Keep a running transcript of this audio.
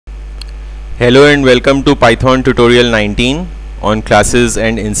Hello and welcome to Python tutorial 19 on classes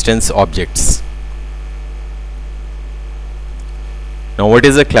and instance objects. Now what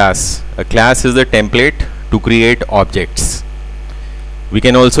is a class? A class is a template to create objects. We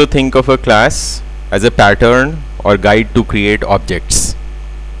can also think of a class as a pattern or guide to create objects.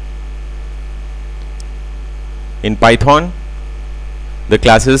 In Python, the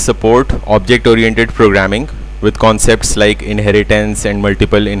classes support object-oriented programming with concepts like inheritance and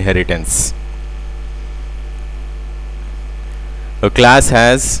multiple inheritance. A class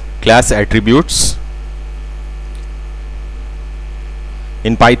has class attributes.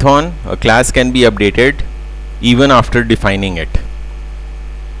 In Python, a class can be updated even after defining it.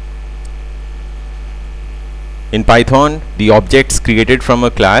 In Python, the objects created from a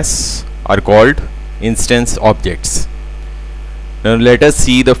class are called instance objects. Now let us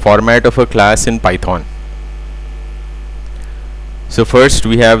see the format of a class in Python. So first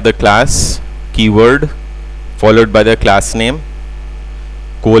we have the class keyword followed by the class name,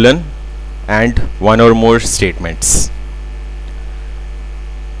 colon, and one or more statements.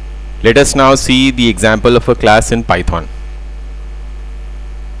 Let us now see the example of a class in Python.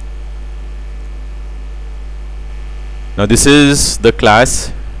 Now this is the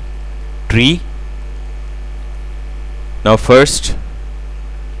class tree. Now first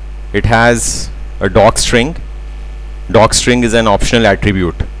it has a docstring. Docstring is an optional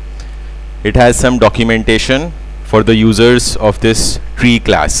attribute. It has some documentation for the users of this tree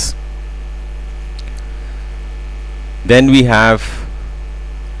class. Then we have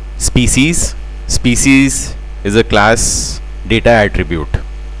species. Species is a class data attribute.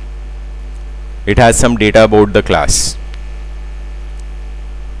 It has some data about the class.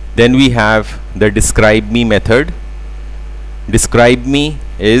 Then we have the describe me method. Describe me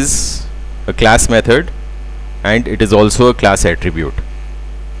is a class method and it is also a class attribute.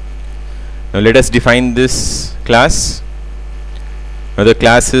 Now let us define this class. Now the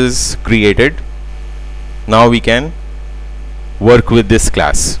class is created. Now we can work with this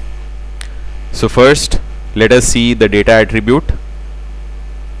class. So first let us see the data attribute.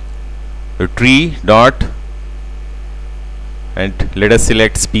 The tree dot, and let us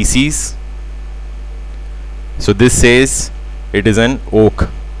select species. So this says it is an oak,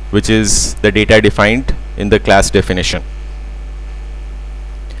 which is the data defined in the class definition.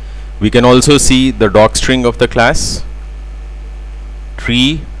 We can also see the docstring of the class,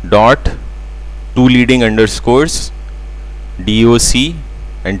 tree dot, two leading underscores, doc,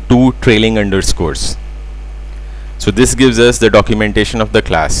 and two trailing underscores. So this gives us the documentation of the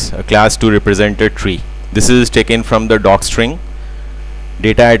class, a class to represent a tree. This is taken from the docstring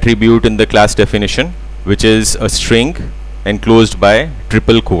data attribute in the class definition, which is a string enclosed by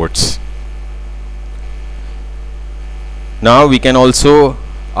triple quotes. Now we can also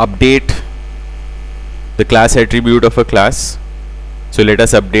update the class attribute of a class. So let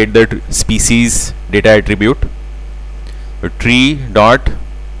us update the species data attribute. A tree dot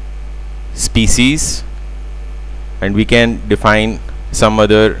species, and we can define some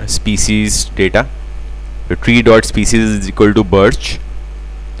other species data. The tree dot species is equal to birch.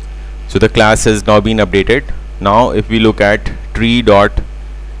 So the class has now been updated. Now if we look at tree dot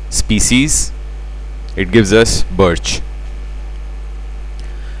species, it gives us birch.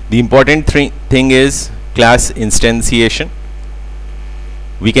 The important thing is class instantiation.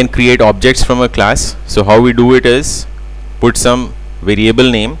 We can create objects from a class. So how we do it is put some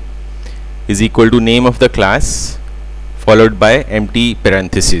variable name is equal to name of the class followed by empty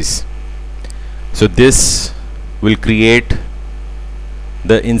parentheses. So this will create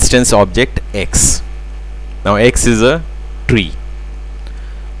the instance object X. Now X is a tree.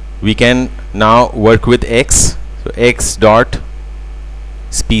 We can now work with X. So X dot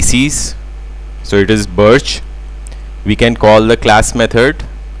species, so it is birch. We can call the class method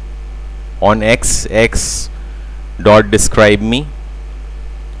on X dot describe me.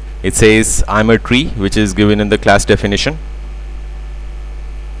 It says I'm a tree, which is given in the class definition.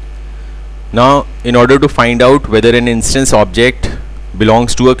 Now in order to find out whether an instance object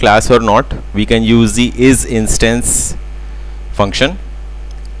belongs to a class or not, we can use the isInstance function.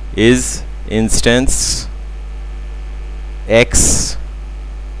 IsInstance X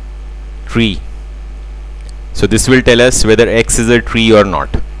tree. So this will tell us whether X is a tree or not.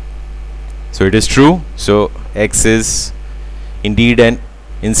 So it is true. So X is indeed an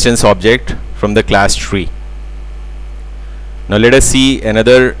instance object from the class tree. Now let us see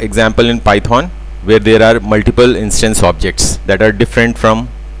another example in Python where there are multiple instance objects that are different from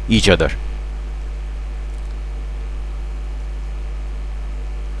each other.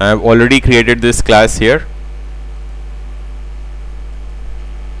 I have already created this class here.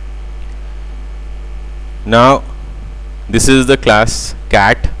 Now this is the class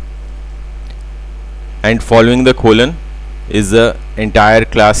cat, and following the colon is the entire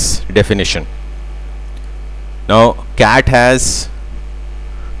class definition. Now cat has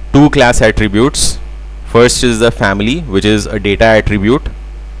two class attributes. First is the family, which is a data attribute.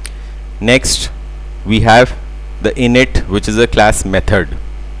 Next we have the init, which is a class method.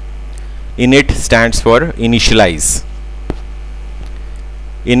 Init stands for initialize.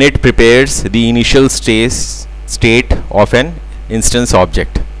 Init prepares the initial state of an instance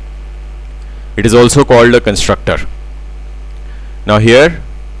object. It is also called a constructor. Now here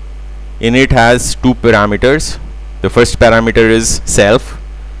init has two parameters. The first parameter is self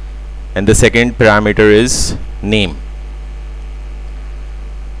and the second parameter is name.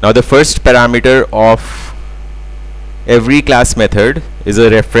 Now the first parameter of every class method is a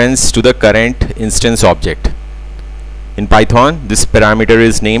reference to the current instance object. In Python, this parameter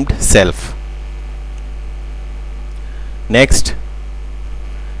is named self. Next,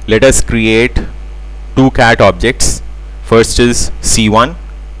 let us create two cat objects. First is c1.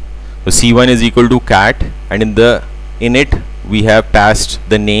 So c1 is equal to cat, and in the init we have passed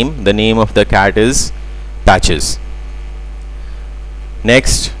the name. The name of the cat is Patches.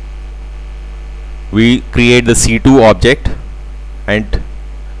 Next we create the c2 object, and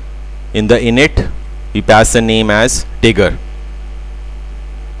in the init we pass the name as Tigger.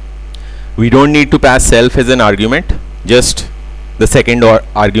 We don't need to pass self as an argument, just the second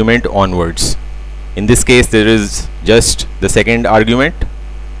argument onwards. In this case there is just the second argument,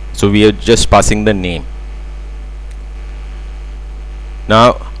 so we are just passing the name.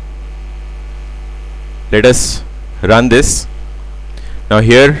 Now let us run this. Now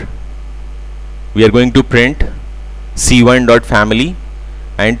here we are going to print c1.family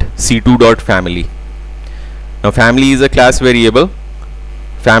and c2.family. Now family is a class variable.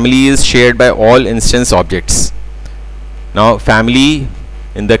 Family is shared by all instance objects. Now family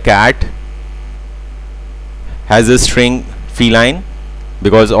in the cat has a string feline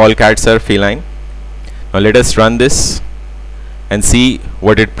because all cats are feline. Now let us run this and see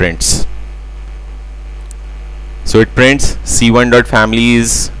what it prints. So it prints c1.family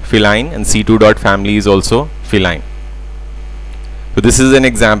is feline and c2.family is also feline. So this is an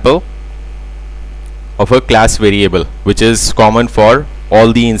example of a class variable which is common for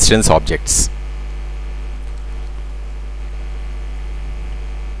all the instance objects.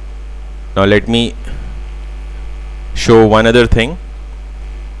 Now let me show one other thing.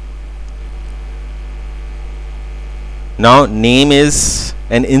 Now name is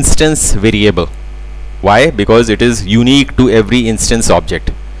an instance variable. Why? Because it is unique to every instance object.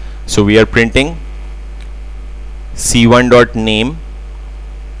 So we are printing c1.name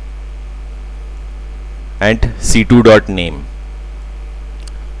and c2.name.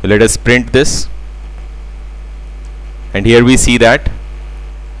 So let us print this, and here we see that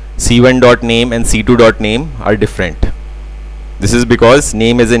c1.name and c2.name are different. This is because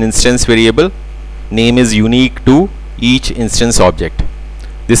name is an instance variable. Name is unique to each instance object.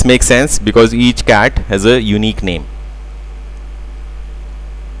 This makes sense because each cat has a unique name.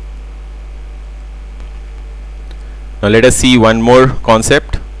 Now let us see one more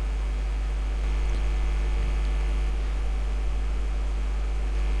concept.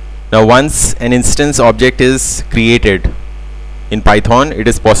 Now once an instance object is created in Python, it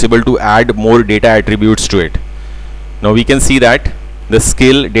is possible to add more data attributes to it. Now we can see that the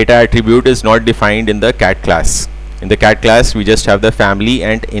skill data attribute is not defined in the cat class. In the cat class we just have the family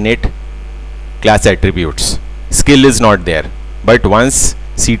and init class attributes. Skill is not there, but once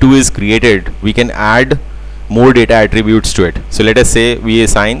c2 is created we can add more data attributes to it. So let us say we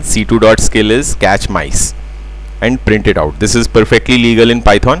assign c2.skill is catch mice and print it out. This is perfectly legal in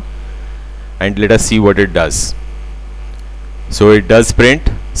Python, and let us see what it does. So it does print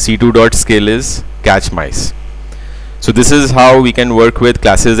c2.skill is catch mice. So this is how we can work with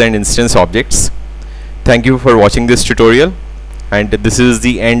classes and instance objects. Thank you for watching this tutorial, and this is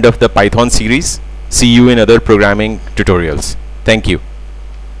the end of the Python series. See you in other programming tutorials. Thank you.